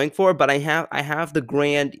was going for, but I have the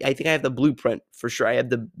grand. I think I have the blueprint for sure. I have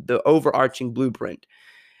the overarching blueprint,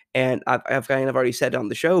 and I've kind of already said it on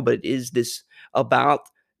the show, but it is this about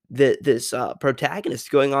this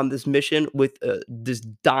protagonist going on this mission with this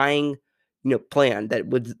dying, plan that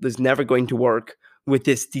was never going to work, with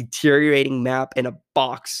this deteriorating map in a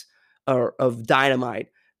box of dynamite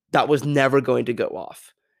that was never going to go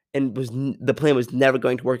off, and the plan was never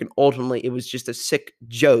going to work, and ultimately it was just a sick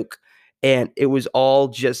joke, and it was all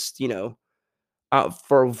just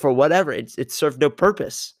for whatever. It served no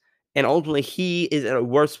purpose, and ultimately he is in a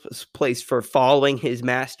worse place for following his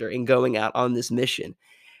master and going out on this mission.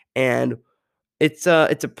 And it's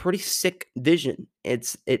a pretty sick vision.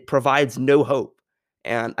 It provides no hope.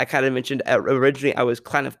 And I kind of mentioned originally I was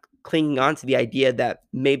kind of clinging on to the idea that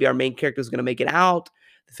maybe our main character is going to make it out.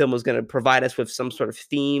 The film was going to provide us with some sort of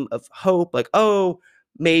theme of hope, like, oh,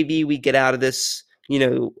 maybe we get out of this,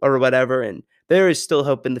 or whatever. And there is still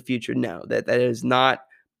hope in the future. No, that is not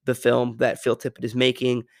the film that Phil Tippett is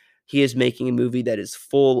making. He is making a movie that is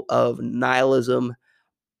full of nihilism,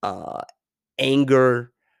 uh,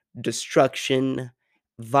 anger, destruction,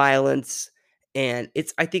 violence, and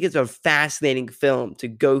I think it's a fascinating film to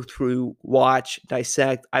go through, watch,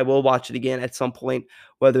 dissect. I will watch it again at some point,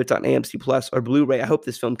 whether it's on AMC Plus or Blu-ray. I hope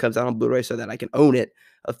this film comes out on Blu-ray so that I can own it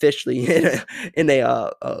officially in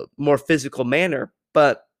a more physical manner.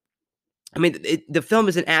 But I mean, the film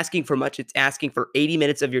isn't asking for much. It's asking for 80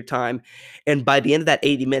 minutes of your time, and by the end of that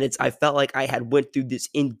 80 minutes, I felt like I had went through this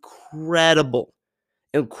incredible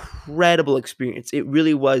experience. It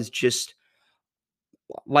really was just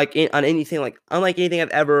like on anything, like unlike anything I've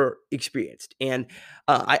ever experienced. And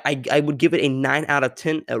I would give it a 9 out of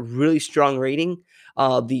 10, a really strong rating.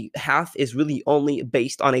 The half is really only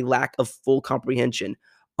based on a lack of full comprehension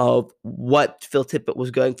of what Phil Tippett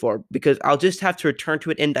was going for, because I'll just have to return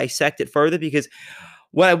to it and dissect it further. Because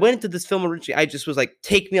when I went into this film originally, I just was like,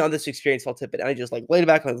 take me on this experience, Phil Tippett. And I just like laid it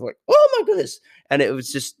back and I was like, oh my goodness. And it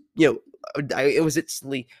was just, it was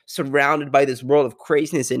instantly surrounded by this world of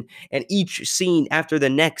craziness. And each scene after the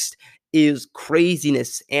next is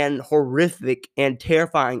craziness and horrific and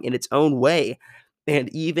terrifying in its own way. And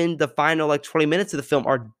even the final like 20 minutes of the film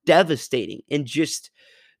are devastating. And just,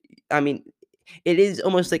 I mean, it is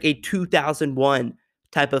almost like a 2001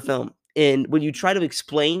 type of film. And when you try to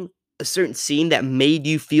explain a certain scene that made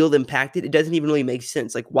you feel impacted, it doesn't even really make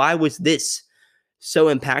sense. Like, why was this so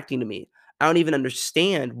impacting to me? I don't even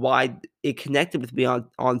understand why it connected with me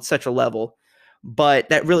on such a level. But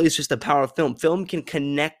that really is just the power of film. Film can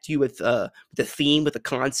connect you with the theme, with the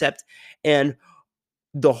concept, and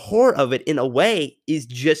the horror of it in a way is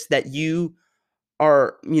just that you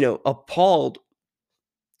are, appalled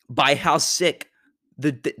by how sick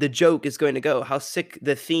the joke is going to go, how sick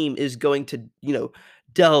the theme is going to,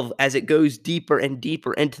 delve as it goes deeper and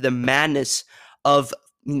deeper into the madness of,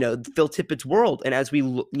 Phil Tippett's world. And as we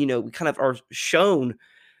we kind of are shown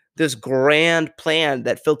this grand plan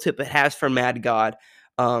that Phil Tippett has for Mad God,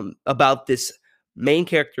 about this main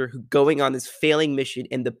character who going on this failing mission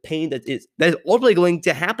and the pain that is ultimately going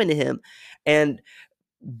to happen to him. And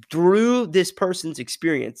through this person's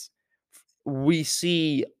experience, we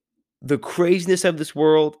see the craziness of this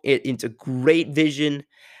world. It's a great vision,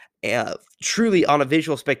 truly on a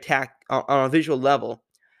visual on a visual level.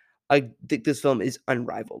 I think this film is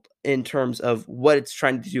unrivaled in terms of what it's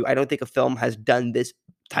trying to do. I don't think a film has done this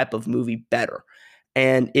type of movie better.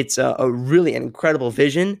 And it's a really an incredible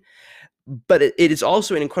vision, but it is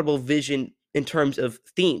also an incredible vision in terms of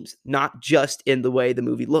themes, not just in the way the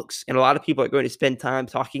movie looks. And a lot of people are going to spend time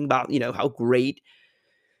talking about, how great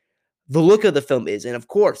the look of the film is. And of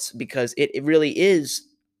course, because it really is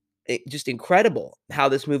just incredible how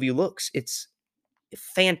this movie looks. It's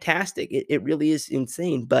fantastic. It really is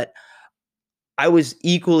insane. But I was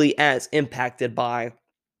equally as impacted by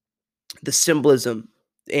the symbolism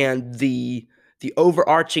and the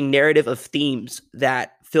overarching narrative of themes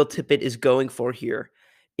that Phil Tippett is going for here.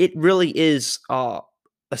 it really is a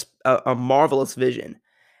marvelous vision,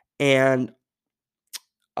 and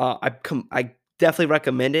I definitely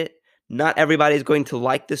recommend it. Not everybody is going to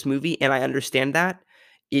like this movie, and I understand that.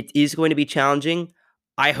 It is going to be challenging.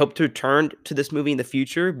 I hope to return to this movie in the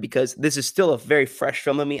future because this is still a very fresh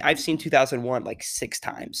film to me. I've seen 2001 like 6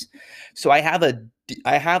 times. So I have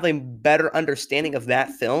a better understanding of that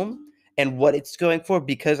film and what it's going for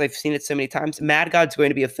because I've seen it so many times. Mad God's going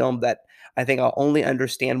to be a film that I think I'll only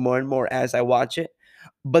understand more and more as I watch it.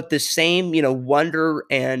 But the same, wonder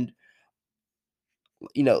and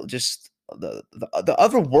just the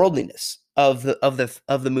otherworldliness of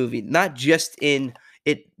the movie, not just in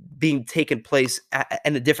it being taken place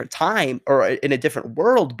in a different time or in a different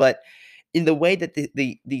world, but in the way that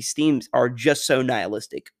these themes are just so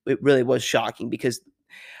nihilistic. It really was shocking because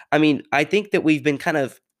I mean, I think that we've been kind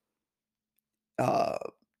of uh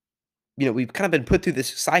we've kind of been put through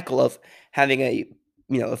this cycle of having a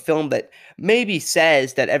film that maybe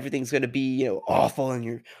says that everything's going to be awful, and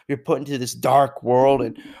you're put into this dark world,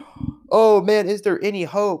 and oh man, is there any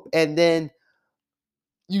hope? And then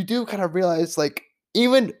you do kind of realize, like,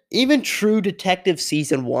 even True Detective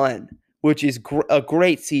season 1, which is a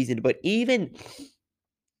great season, but even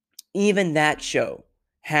that show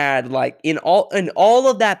had, like, in all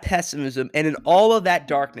of that pessimism and in all of that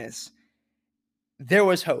darkness, there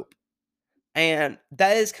was hope. And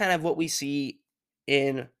that is kind of what we see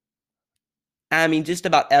in, I mean, just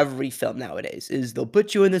about every film nowadays. Is they'll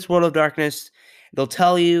put you in this world of darkness, they'll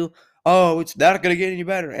tell you, "Oh, it's not gonna get any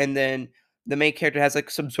better," and then the main character has, like,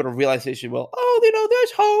 some sort of realization, "Well, oh,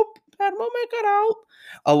 there's hope, and we'll make it out."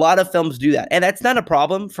 A lot of films do that, and that's not a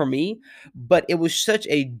problem for me, but it was such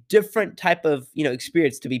a different type of,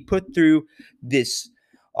 experience to be put through this,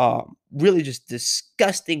 really just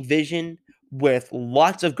disgusting vision with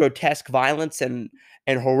lots of grotesque violence and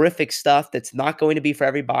horrific stuff that's not going to be for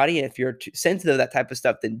everybody. And if you're sensitive to that type of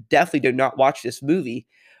stuff, then definitely do not watch this movie.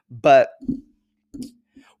 But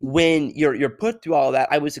when you're put through all of that,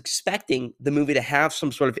 I was expecting the movie to have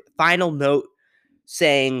some sort of final note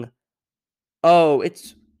saying, "Oh,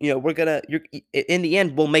 it's we're gonna you're in the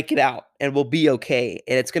end we'll make it out and we'll be okay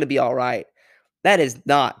and it's gonna be all right." That is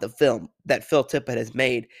not the film that Phil Tippett has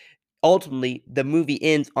made. Ultimately, the movie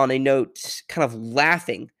ends on a note kind of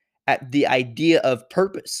laughing at the idea of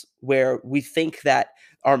purpose, where we think that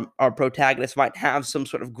our protagonist might have some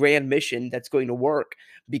sort of grand mission that's going to work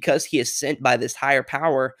because he is sent by this higher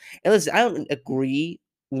power. And listen, I don't agree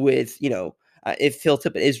with, if Phil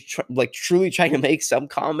Tippett is like truly trying to make some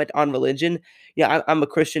comment on religion. Yeah, I'm a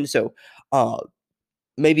Christian, so uh,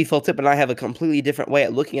 maybe Phil Tippett and I have a completely different way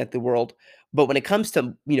at looking at the world. But when it comes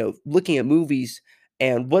to, looking at movies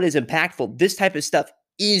and what is impactful, this type of stuff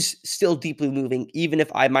is still deeply moving, even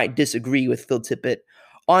if I might disagree with Phil Tippett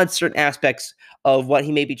on certain aspects of what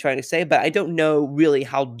he may be trying to say. But I don't know really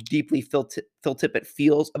how deeply Phil Tippett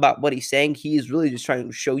feels about what he's saying. He is really just trying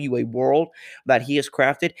to show you a world that he has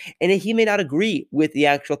crafted. And he may not agree with the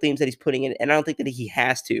actual themes that he's putting in. And I don't think that he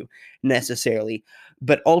has to necessarily.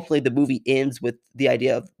 But ultimately, the movie ends with the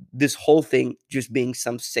idea of this whole thing just being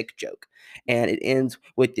some sick joke. And it ends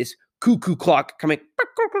with this cuckoo clock coming,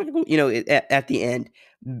 at the end.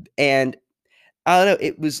 And I don't know,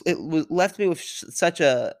 it was left me with such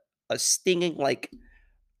a stinging, like,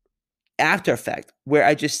 after effect where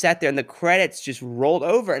I just sat there and the credits just rolled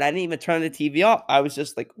over and I didn't even turn the TV off. I was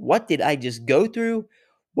just like, what did I just go through?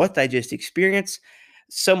 What did I just experience?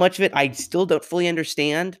 So much of it I still don't fully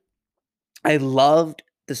understand. I loved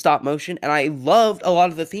the stop motion, and I loved a lot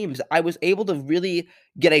of the themes. I was able to really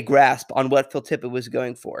get a grasp on what Phil Tippett was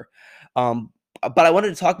going for. But I wanted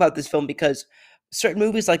to talk about this film because certain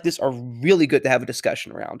movies like this are really good to have a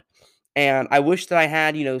discussion around. And I wish that I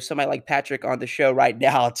had, somebody like Patrick on the show right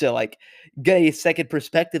now to, like, get a second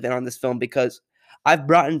perspective in on this film because I've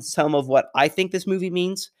brought in some of what I think this movie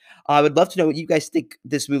means. I would love to know what you guys think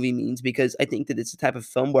this movie means because I think that it's the type of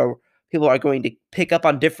film where people are going to pick up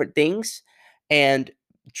on different things and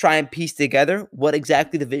try and piece together what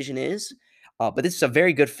exactly the vision is. But this is a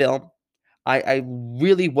very good film. I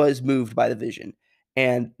really was moved by the vision,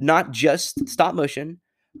 and not just stop motion,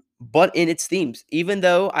 but in its themes. Even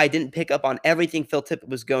though I didn't pick up on everything Phil Tippett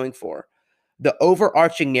was going for, the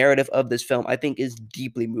overarching narrative of this film, I think, is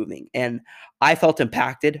deeply moving. And I felt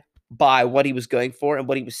impacted by what he was going for and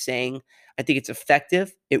what he was saying. I think it's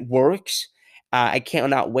effective. It works. I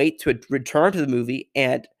cannot wait to return to the movie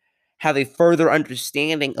and have a further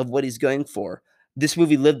understanding of what he's going for. This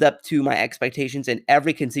movie lived up to my expectations in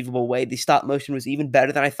every conceivable way. The stop motion was even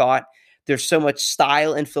better than I thought. There's so much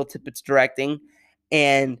style in Phil Tippett's directing,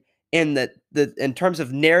 and in the in terms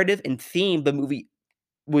of narrative and theme, the movie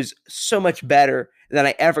was so much better than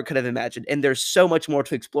I ever could have imagined. And there's so much more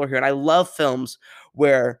to explore here. And I love films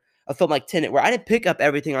where a film like Tenet, where I didn't pick up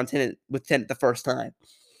everything on Tenet with Tenet the first time.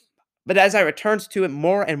 But as I returned to it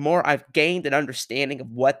more and more, I've gained an understanding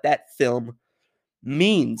of what that film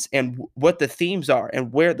means and what the themes are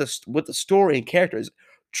and what the story and characters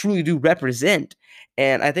truly do represent.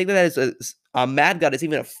 And I think that is a Mad God is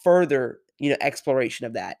even a further exploration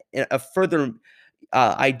of that, and a further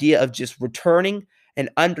idea of just returning and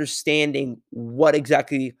understanding what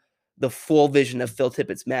exactly the full vision of Phil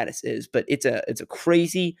Tippett's Madness is. But it's a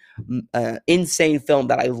crazy, insane film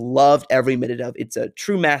that I loved every minute of. It's a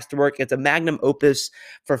true masterwork. It's a magnum opus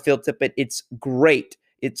for Phil Tippett. It's great.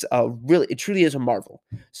 It's it truly is a marvel.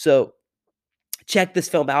 So check this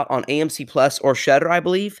film out on AMC Plus or Shudder, I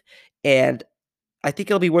believe, and I think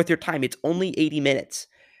it'll be worth your time. It's only 80 minutes.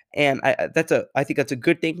 And I think that's a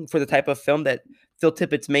good thing for the type of film that Phil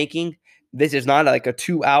Tippett's making. This is not like a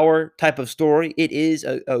 2-hour type of story. It is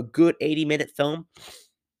a good 80-minute film.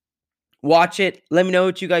 Watch it. Let me know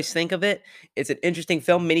what you guys think of it. It's an interesting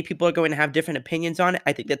film. Many people are going to have different opinions on it.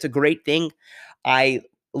 I think that's a great thing. I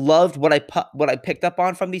loved what I picked up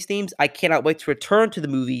on from these themes. I cannot wait to return to the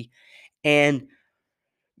movie and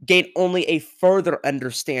gain only a further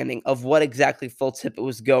understanding of what exactly Phil Tippett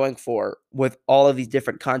was going for with all of these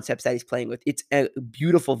different concepts that he's playing with. It's a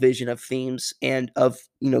beautiful vision of themes and of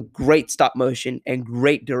great stop motion and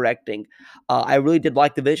great directing. I really did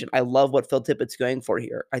like the vision. I love what Phil Tippett's going for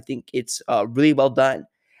here. I think it's really well done,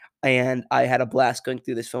 and I had a blast going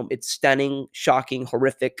through this film. It's stunning, shocking,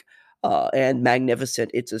 horrific, and magnificent.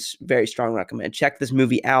 It's a very strong recommend. Check this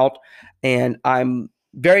movie out, and I'm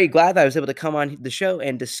very glad that I was able to come on the show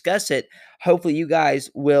and discuss it. Hopefully, you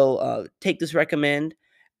guys will take this recommend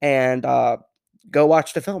and go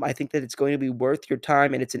watch the film. I think that it's going to be worth your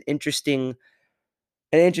time, and it's an interesting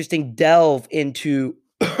delve into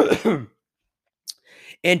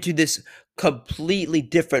into this completely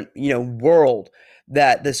different world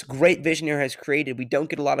that this great visionary has created. We don't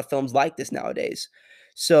get a lot of films like this nowadays,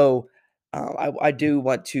 so I do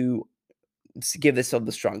want to give this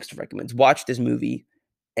the strongest of recommends. Watch this movie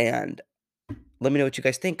and let me know what you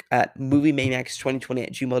guys think at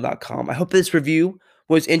moviemaniacs2020@gmail.com. I hope this review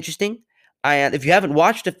was interesting. And if you haven't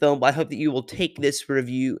watched a film, I hope that you will take this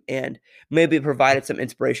review and maybe provided some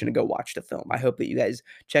inspiration to go watch the film. I hope that you guys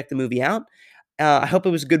check the movie out. I hope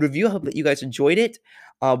it was a good review. I hope that you guys enjoyed it.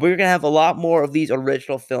 We're going to have a lot more of these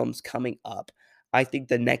original films coming up. I think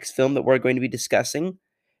the next film that we're going to be discussing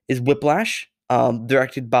is Whiplash,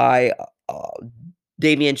 directed by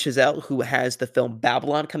Damien Chazelle, who has the film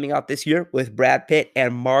Babylon coming out this year with Brad Pitt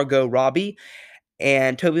and Margot Robbie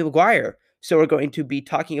and Tobey Maguire. So we're going to be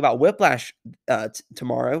talking about Whiplash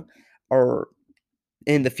tomorrow, or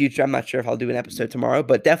in the future. I'm not sure if I'll do an episode tomorrow,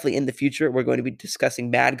 but definitely in the future, we're going to be discussing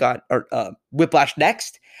Mad God or Whiplash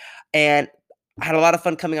next. And I had a lot of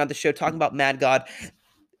fun coming on the show talking about Mad God.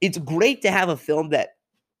 It's great to have a film that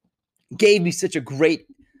gave me such a great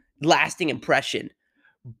lasting impression,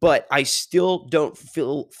 but I still don't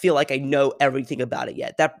feel like I know everything about it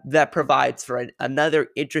yet. That provides for another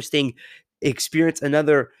interesting experience,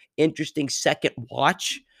 another interesting second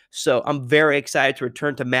watch. So I'm very excited to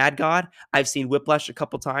return to Mad God. I've seen Whiplash a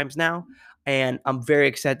couple times now, and I'm very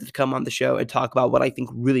excited to come on the show and talk about what I think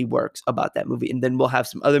really works about that movie. And then we'll have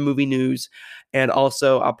some other movie news, and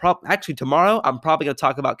also actually tomorrow I'm probably going to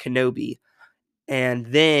talk about Kenobi, and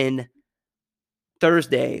then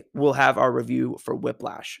Thursday, we'll have our review for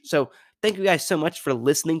Whiplash. So thank you guys so much for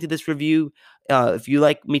listening to this review. If you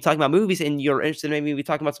like me talking about movies and you're interested in maybe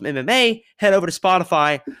talking about some MMA, head over to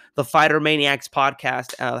Spotify, the Fighter Maniacs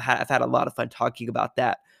podcast. I've had a lot of fun talking about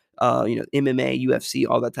that. MMA, UFC,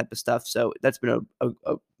 all that type of stuff. So that's been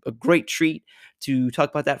a great treat to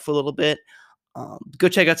talk about that for a little bit. Go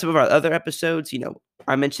check out some of our other episodes.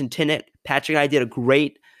 I mentioned Tenet. Patrick and I did a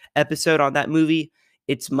great episode on that movie.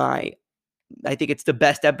 I think it's the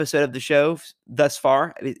best episode of the show thus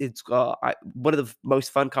far. It's one of the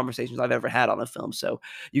most fun conversations I've ever had on a film. So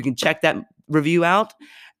you can check that review out.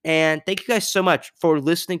 And thank you guys so much for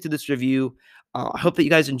listening to this review. I hope that you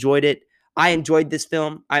guys enjoyed it. I enjoyed this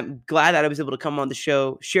film. I'm glad that I was able to come on the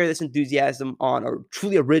show, share this enthusiasm on a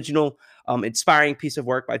truly original, inspiring piece of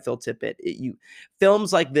work by Phil Tippett.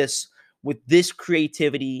 Films like this with this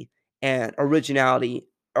creativity and originality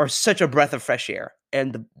are such a breath of fresh air.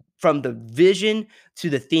 And from the vision to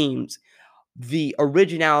the themes, the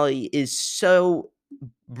originality is so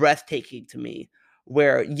breathtaking to me.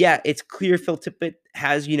 Where, yeah, it's clear Phil Tippett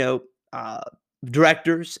has,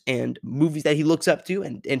 directors and movies that he looks up to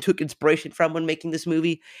and took inspiration from when making this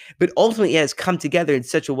movie. But ultimately, it has come together in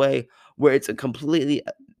such a way where it's a completely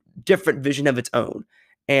different vision of its own.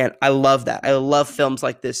 And I love that. I love films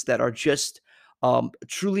like this that are just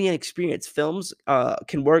truly an experience. Films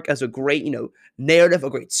can work as a great, narrative, a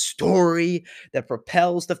great story that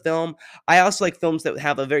propels the film. I also like films that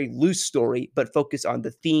have a very loose story, but focus on the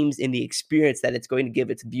themes and the experience that it's going to give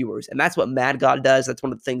its viewers. And that's what Mad God does. That's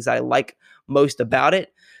one of the things I like most about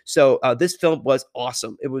it. So this film was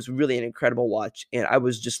awesome. It was really an incredible watch, and I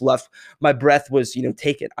was just left. My breath was,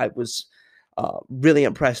 taken. I was really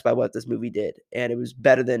impressed by what this movie did, and it was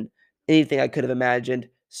better than anything I could have imagined.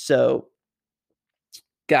 So,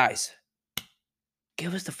 guys,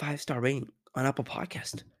 give us the 5-star rating on Apple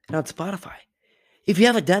Podcast and on Spotify. If you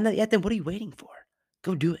haven't done that yet, then what are you waiting for?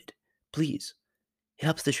 Go do it, please. It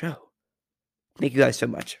helps the show. Thank you guys so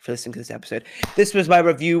much for listening to this episode. This was my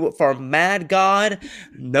review for Mad God,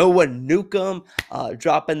 Noah Newcomb,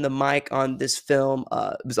 dropping the mic on this film.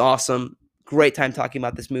 It was awesome. Great time talking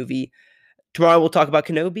about this movie. Tomorrow we'll talk about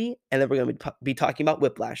Kenobi, and then we're going to be talking about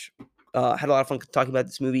Whiplash. Had a lot of fun talking about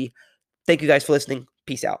this movie. Thank you guys for listening.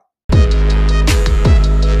 Peace out.